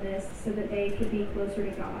singleness so that they could be closer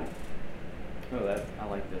to God? Oh, I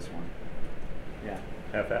like this one. Yeah.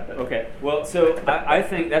 Have at it. Okay. Well, so I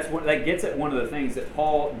think that gets at one of the things that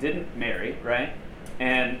Paul didn't marry, right?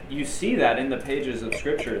 And you see that in the pages of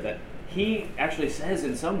Scripture, that he actually says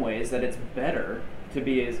in some ways that it's better to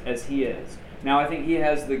be as he is. Now, I think he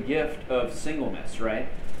has the gift of singleness, right?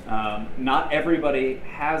 Not everybody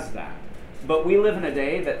has that. But we live in a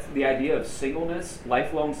day that the idea of singleness,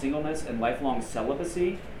 lifelong singleness, and lifelong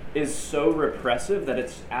celibacy is so repressive that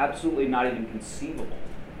it's absolutely not even conceivable.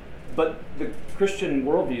 But the Christian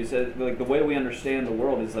worldview says, the way we understand the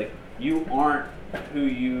world is you aren't who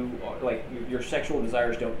you are, your sexual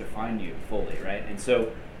desires don't define you fully, right? And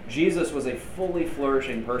so Jesus was a fully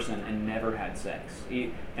flourishing person and never had sex.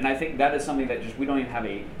 And I think that is something that we don't even have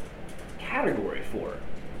a category for.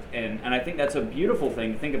 And I think that's a beautiful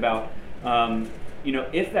thing to think about.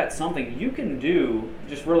 If that's something you can do,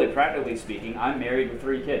 just really practically speaking, I'm married with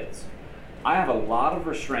 3 kids. I have a lot of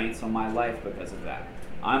restraints on my life because of that.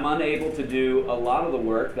 I'm unable to do a lot of the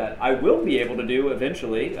work that I will be able to do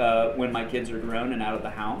eventually when my kids are grown and out of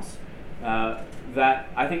the house. That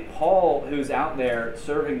I think Paul, who's out there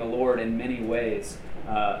serving the Lord in many ways,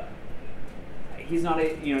 he's not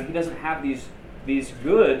he doesn't have these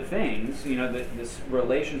good things, this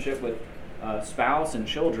relationship with spouse and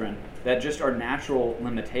children that just are natural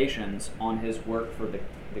limitations on his work for the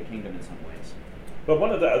kingdom in some ways. But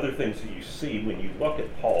one of the other things that you see when you look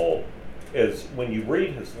at Paul is when you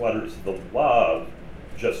read his letters, the love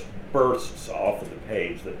just bursts off of the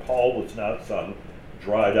page, that Paul was not some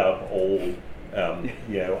dried up, old,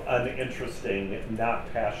 uninteresting,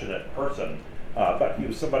 not passionate person, but he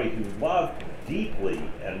was somebody who loved deeply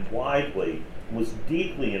and widely, was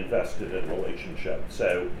deeply invested in relationships.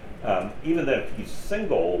 So even though he's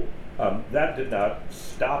single, that did not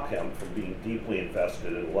stop him from being deeply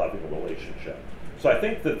invested in a loving relationship. So I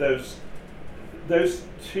think that those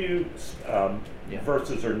 2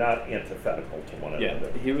 verses are not antithetical to one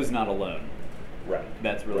another. Yeah, he was not alone. Right.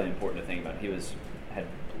 That's really important to think about. He had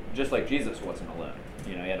just like Jesus wasn't alone.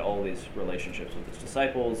 He had all these relationships with his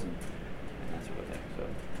disciples and that sort of thing. So,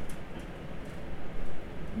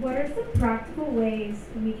 what are some practical ways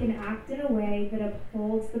we can act in a way that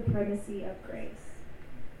upholds the primacy of grace?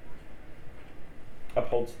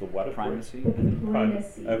 Upholds the what of primacy? The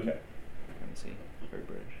primacy. Okay. Primacy. Very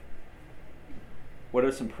British. What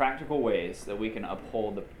are some practical ways that we can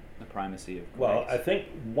uphold the primacy of grace? Well, I think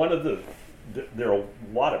there are a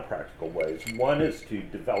lot of practical ways. One is to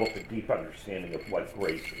develop a deep understanding of what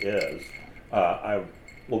grace is. I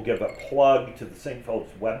will give a plug to the St.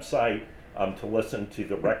 Philip's website to listen to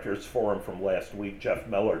the Rector's Forum from last week. Jeff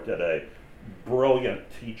Miller did a brilliant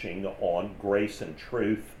teaching on grace and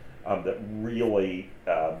truth that really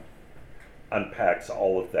unpacks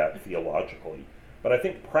all of that theologically. But I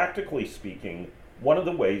think practically speaking, one of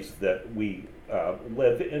the ways that we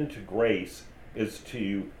live into grace is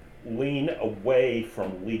to lean away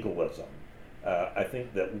from legalism. I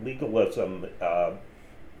think that legalism,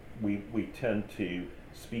 we tend to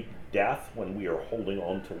speak death when we are holding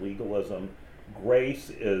on to legalism.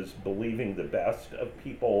 Grace is believing the best of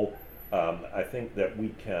people. I think that we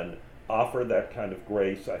can offer that kind of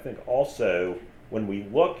grace. I think also when we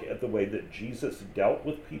look at the way that Jesus dealt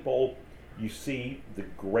with people, you see the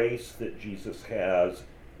grace that Jesus has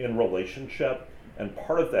in relationship, and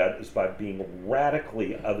part of that is by being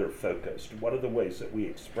radically other-focused. One of the ways that we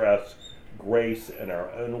express grace in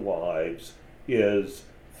our own lives is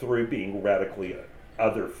through being radically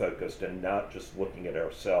other-focused and not just looking at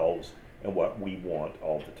ourselves and what we want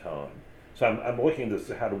all the time. So I'm looking at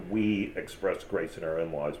this, how do we express grace in our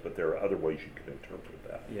own lives, but there are other ways you can interpret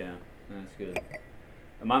that. Yeah, that's good.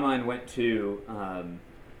 My mind went to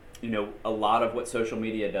a lot of what social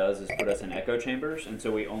media does is put us in echo chambers, and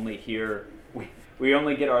so we only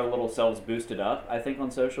get our little selves boosted up, I think, on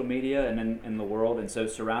social media and in the world. And so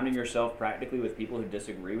surrounding yourself practically with people who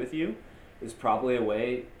disagree with you is probably a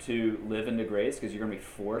way to live into grace, because you're going to be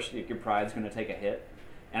forced, your pride's going to take a hit.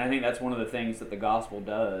 And I think that's one of the things that the gospel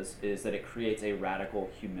does, is that it creates a radical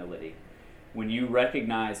humility. When you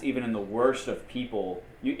recognize, even in the worst of people,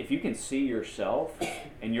 if you can see yourself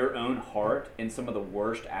and your own heart in some of the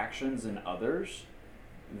worst actions in others,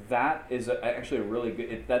 that is actually a really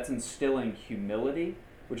good, that's instilling humility,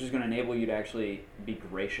 which is going to enable you to actually be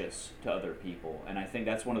gracious to other people. And I think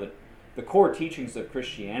that's one of the core teachings of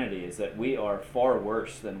Christianity, is that we are far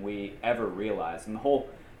worse than we ever realize. And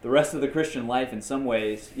the rest of the Christian life, in some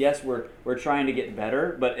ways, yes, we're trying to get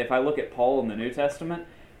better, but if I look at Paul in the New Testament,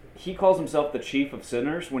 he calls himself the chief of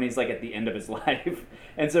sinners when he's at the end of his life.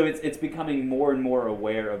 And so it's becoming more and more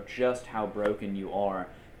aware of just how broken you are.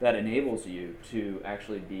 That enables you to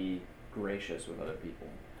actually be gracious with other people.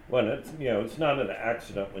 Well, it's not an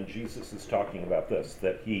accident when Jesus is talking about this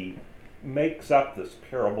that he makes up this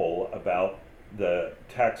parable about the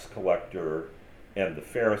tax collector and the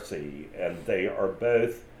Pharisee, and they are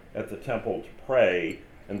both at the temple to pray,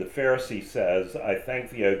 and the Pharisee says, "I thank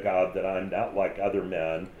thee, O God, that I'm not like other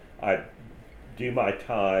men. I do my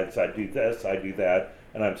tithes, I do this, I do that,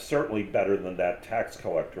 and I'm certainly better than that tax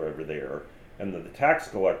collector over there." And then the tax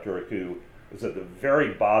collector, who is at the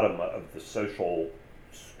very bottom of the social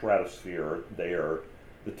stratosphere there,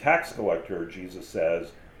 the tax collector, Jesus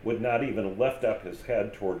says, would not even lift up his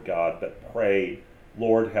head toward God, but prayed,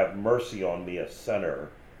 "Lord, have mercy on me, a sinner."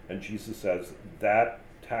 And Jesus says that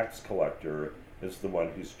tax collector is the one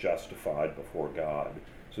who's justified before God.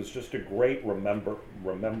 So it's just a great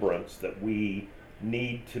remembrance that we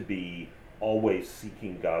need to be always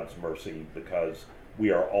seeking God's mercy because we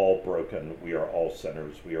are all broken, we are all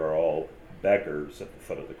sinners, we are all beggars at the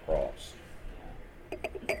foot of the cross.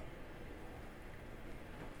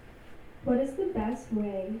 What is the best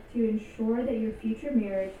way to ensure that your future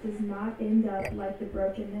marriage does not end up like the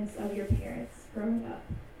brokenness of your parents growing up?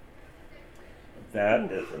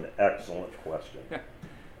 That is an excellent question.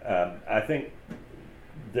 I think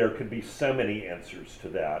there could be so many answers to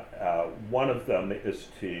that. One of them is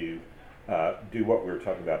to do what we were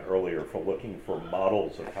talking about earlier, for looking for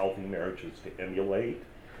models of healthy marriages to emulate.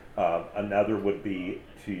 Another would be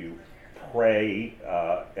to pray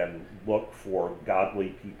and look for godly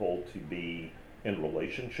people to be in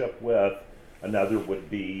relationship with. Another would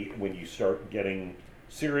be, when you start getting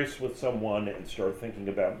serious with someone and start thinking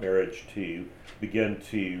about marriage, to begin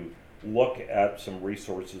to look at some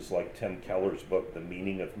resources like Tim Keller's book, The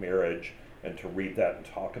Meaning of Marriage, and to read that and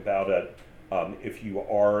talk about it. If you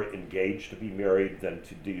are engaged to be married, then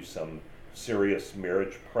to do some serious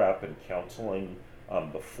marriage prep and counseling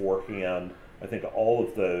beforehand. I think all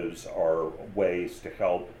of those are ways to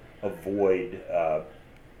help avoid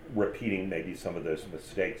repeating maybe some of those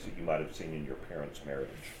mistakes that you might have seen in your parents' marriage.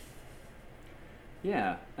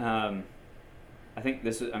 Yeah, I think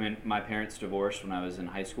this is, my parents divorced when I was in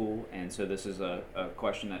high school, and so this is a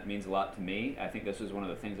question that means a lot to me. I think this was one of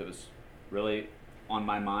the things that was really on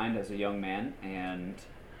my mind as a young man, and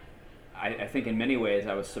I think in many ways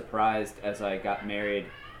I was surprised as I got married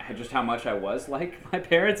just how much I was like my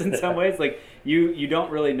parents in some ways. Like, you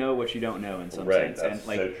don't really know what you don't know in some Right, sense. that's And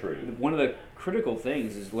like, so true. one of the critical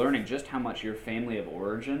things is learning just how much your family of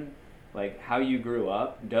origin, like how you grew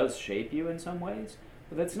up, does shape you in some ways.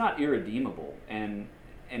 But that's not irredeemable. And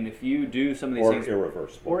if you do some of these things...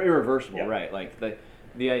 Or irreversible, yeah. Right. Like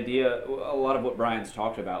the idea, a lot of what Brian's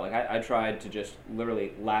talked about, like I tried to just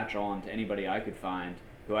literally latch on to anybody I could find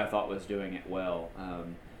who I thought was doing it well.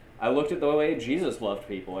 I looked at the way Jesus loved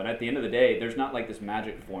people, and at the end of the day, there's not like this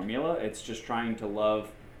magic formula. It's just trying to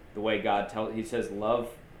love the way God tells. He says, love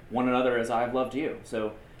one another as I have loved you.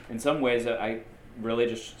 So in some ways, I really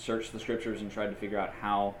just searched the scriptures and tried to figure out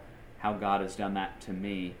how God has done that to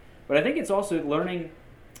me. But I think it's also learning,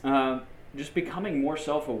 just becoming more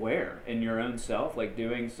self-aware in your own self, like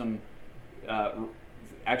doing some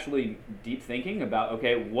actually deep thinking about,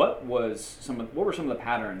 okay, what were some of the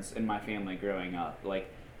patterns in my family growing up,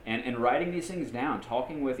 like, and writing these things down,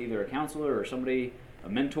 talking with either a counselor or somebody, a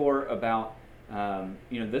mentor, about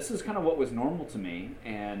this is kind of what was normal to me,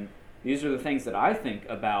 and these are the things that I think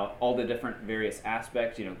about all the different various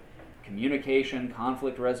aspects, communication,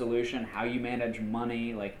 conflict resolution, how you manage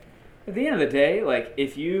money. Like, at the end of the day, like,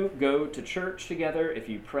 if you go to church together, if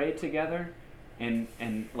you pray together, and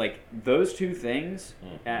like those two things,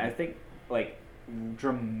 I think, like,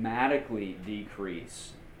 dramatically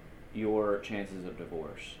decrease your chances of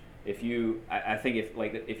divorce. If you, I think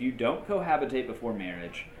if you don't cohabitate before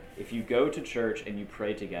marriage, if you go to church and you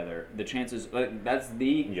pray together, the chances, like, that's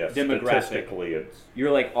the demographic. Statistically,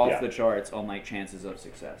 you're like off yeah. the charts on like chances of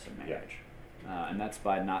success in marriage, and that's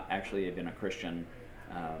by not actually having a Christian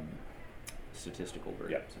statistical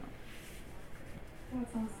group. Yeah. So.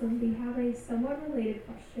 That's awesome. We have a somewhat related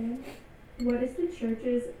question. What is the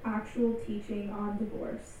church's actual teaching on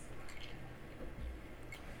divorce?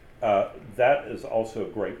 That is also a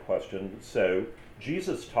great question. So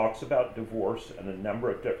Jesus talks about divorce in a number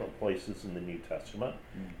of different places in the New Testament.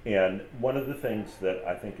 And one of the things that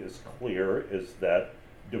I think is clear is that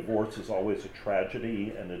divorce is always a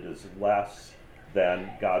tragedy, and it is less than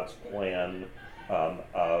God's plan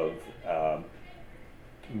of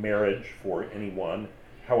marriage for anyone.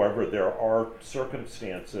 However, there are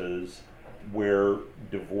circumstances where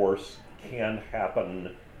divorce can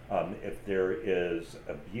happen if there is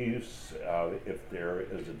abuse, if there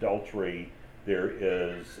is adultery, there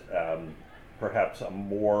is perhaps a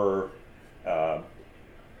more a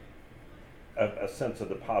sense of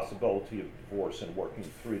the possibility of divorce and working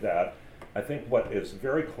through that. I think what is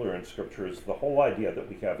very clear in Scripture is the whole idea that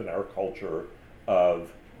we have in our culture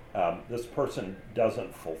of this person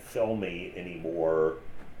doesn't fulfill me anymore,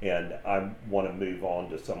 and I want to move on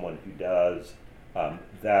to someone who does.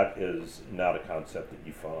 That is not a concept that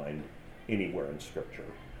you find anywhere in Scripture.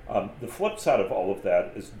 The flip side of all of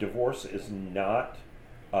that is divorce is not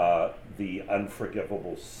the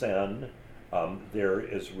unforgivable sin. There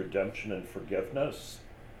is redemption and forgiveness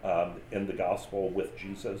in the gospel with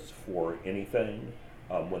Jesus for anything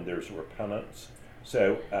when there's repentance.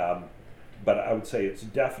 So, but I would say it's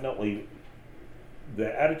definitely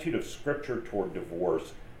the attitude of Scripture toward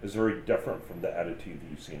divorce is very different from the attitude that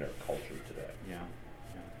you see in our culture today. Yeah.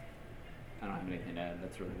 I don't have anything to add.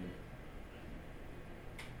 That's really good.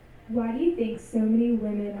 why do you think so many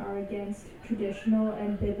women are against traditional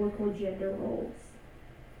and biblical gender roles?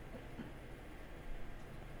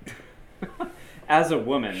 As a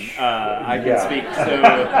woman, I can speak so.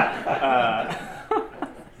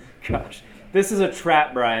 Gosh, this is a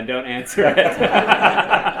trap, Brian. Don't answer it.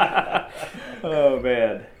 Oh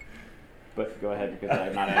man. But go ahead because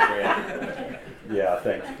I'm not answering it. Yeah,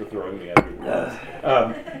 thanks for throwing me under the bus.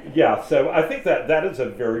 Yeah, so I think that is a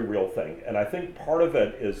very real thing. And I think part of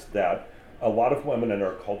it is that a lot of women in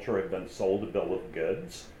our culture have been sold a bill of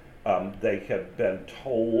goods. They have been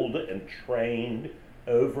told and trained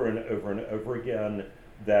over and over and over again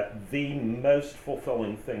that the most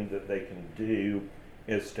fulfilling thing that they can do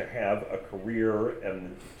is to have a career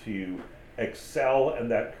and to excel in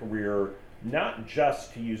that career, not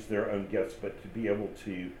just to use their own gifts, but to be able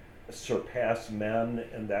to surpass men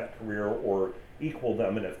in that career or equal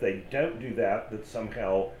them. And if they don't do that, that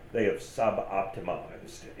somehow they have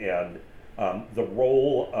sub-optimized. And the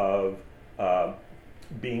role of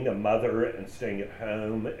being a mother and staying at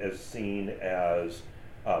home is seen as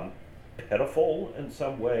pitiful in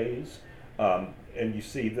some ways. And you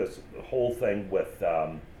see this whole thing with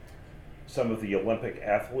some of the Olympic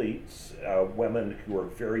athletes, women who are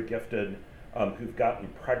very gifted, who've gotten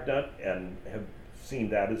pregnant and have seen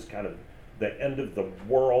that as kind of the end of the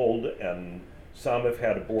world, and some have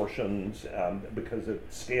had abortions because it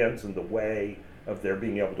stands in the way of their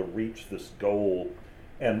being able to reach this goal.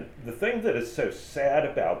 And the thing that is so sad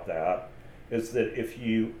about that is that if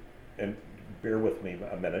you, and bear with me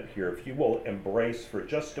a minute here, if you will embrace for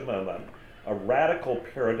just a moment a radical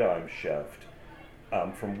paradigm shift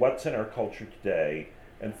from what's in our culture today,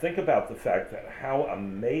 and think about the fact that how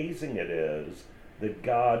amazing it is that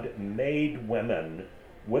God made women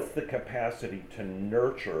with the capacity to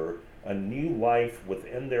nurture a new life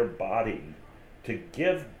within their body, to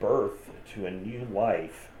give birth to a new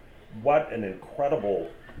life. What an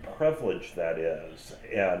incredible privilege that is.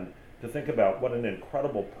 And to think about what an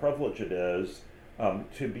incredible privilege it is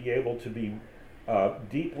to be able to be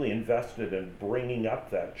deeply invested in bringing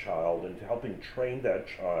up that child and helping train that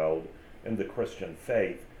child in the Christian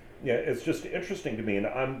faith. Yeah, it's just interesting to me, and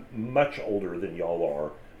I'm much older than y'all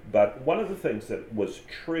are, but one of the things that was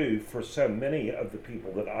true for so many of the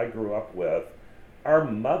people that I grew up with, our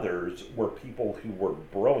mothers were people who were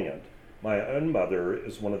brilliant. My own mother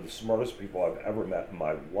is one of the smartest people I've ever met in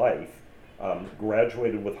my life.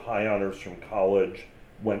 Graduated with high honors from college,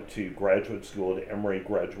 went to graduate school at Emory,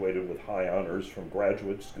 graduated with high honors from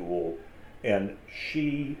graduate school, and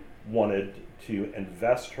she wanted to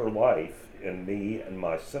invest her life in me and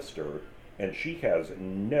my sister, and she has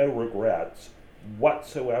no regrets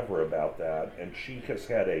whatsoever about that, and she has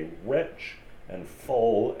had a rich and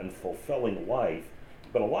full and fulfilling life.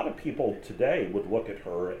 But a lot of people today would look at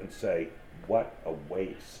her and say, what a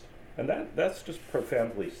waste. And that's just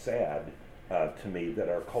profoundly sad to me, that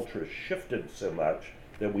our culture has shifted so much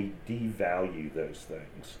that we devalue those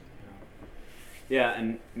things. Yeah,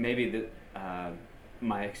 and maybe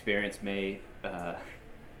my experience may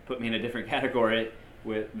put me in a different category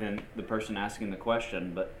than the person asking the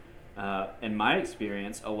question, but in my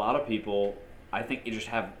experience, a lot of people, I think, you just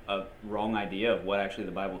have a wrong idea of what actually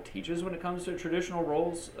the Bible teaches when it comes to traditional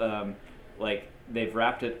roles. Like, they've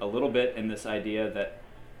wrapped it a little bit in this idea that,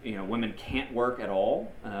 you know, women can't work at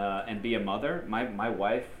all and be a mother. My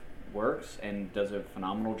wife works and does a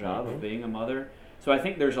phenomenal job of being a mother. So I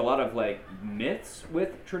think there's a lot of like myths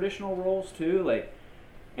with traditional roles too. Like,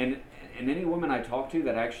 and any woman I talk to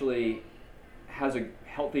that actually has a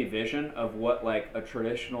healthy vision of what like a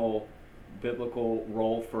traditional biblical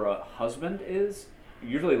role for a husband is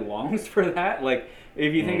usually longs for that. Like,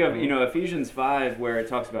 if you think of, you know, Ephesians 5, where it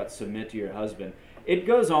talks about submit to your husband, it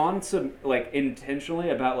goes on to like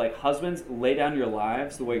intentionally about like husbands, lay down your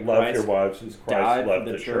lives the way love Christ your wives as Christ loved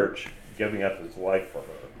the church, giving up his life for her.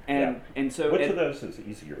 And so which of those is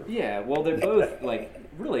easier? Yeah, well, they're both like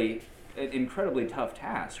really an incredibly tough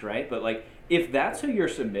task, right? But like, if that's who you're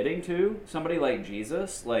submitting to, somebody like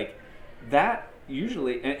Jesus, like that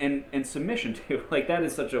usually, and submission to, like that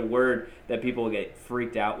is such a word that people get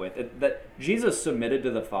freaked out with. That Jesus submitted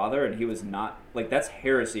to the Father, and he was not, like, that's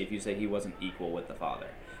heresy if you say he wasn't equal with the Father.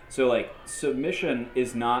 So like, submission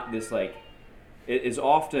is not this like, it is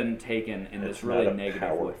often taken in this really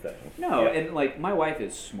negative way. No, and like, my wife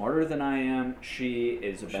is smarter than I am. She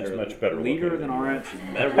is much better leader than I am. She's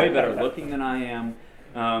way better looking than I am.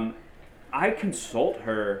 I consult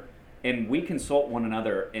her, and we consult one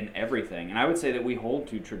another in everything. And I would say that we hold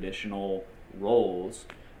to traditional roles.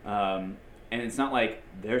 And it's not like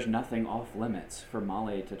there's nothing off limits for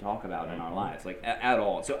Molly to talk about in our lives, like at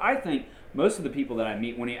all. So I think most of the people that I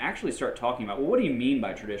meet, when you actually start talking about, well, what do you mean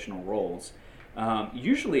by traditional roles?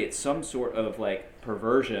 Usually it's some sort of like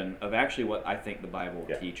perversion of actually what I think the Bible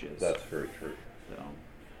teaches. That's very true. So,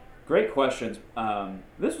 great questions.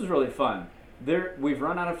 This was really fun. We've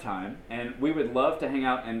run out of time, and we would love to hang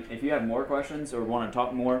out, and if you have more questions or want to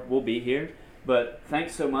talk more, we'll be here. But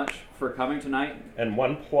thanks so much for coming tonight. And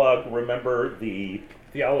one plug, remember the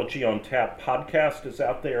Theology on Tap podcast is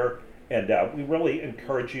out there, and we really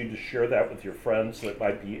encourage you to share that with your friends that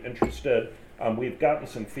might be interested. We've gotten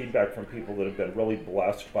some feedback from people that have been really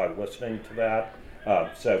blessed by listening to that,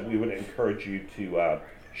 so we would encourage you to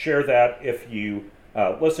share that. If you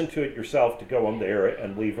listen to it yourself, to go on there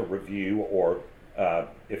and leave a review, or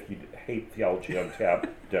if you hate Theology on Tap,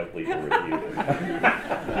 don't leave a review.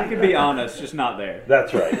 You can be honest, just not there.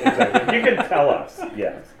 That's right, exactly. You can tell us,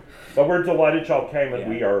 yes. But we're delighted y'all came, and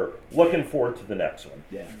we are looking forward to the next one.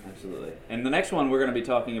 Yeah, absolutely. And the next one, we're going to be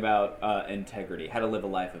talking about integrity, how to live a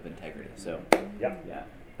life of integrity. So, yeah.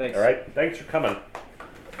 Thanks. All right, thanks for coming.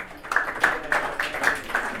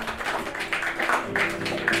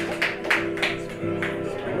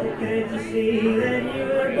 Okay to see that you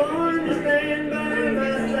were born to stand by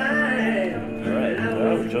my side. All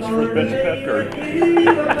right, just for Bishop Edgar.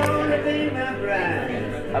 You were born to be my bride.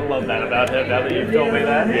 I love that about him, now that you've told me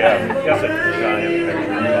that. Yeah, he has a giant picture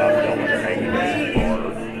of Bob Dylan hanging in his bar.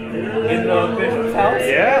 In the bishop's house?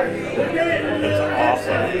 Yeah, it's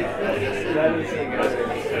awesome. That is so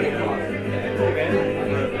Okay.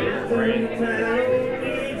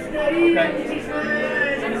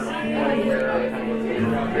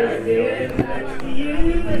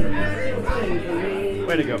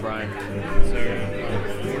 Way to go, Brian.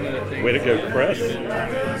 Way to go, Chris.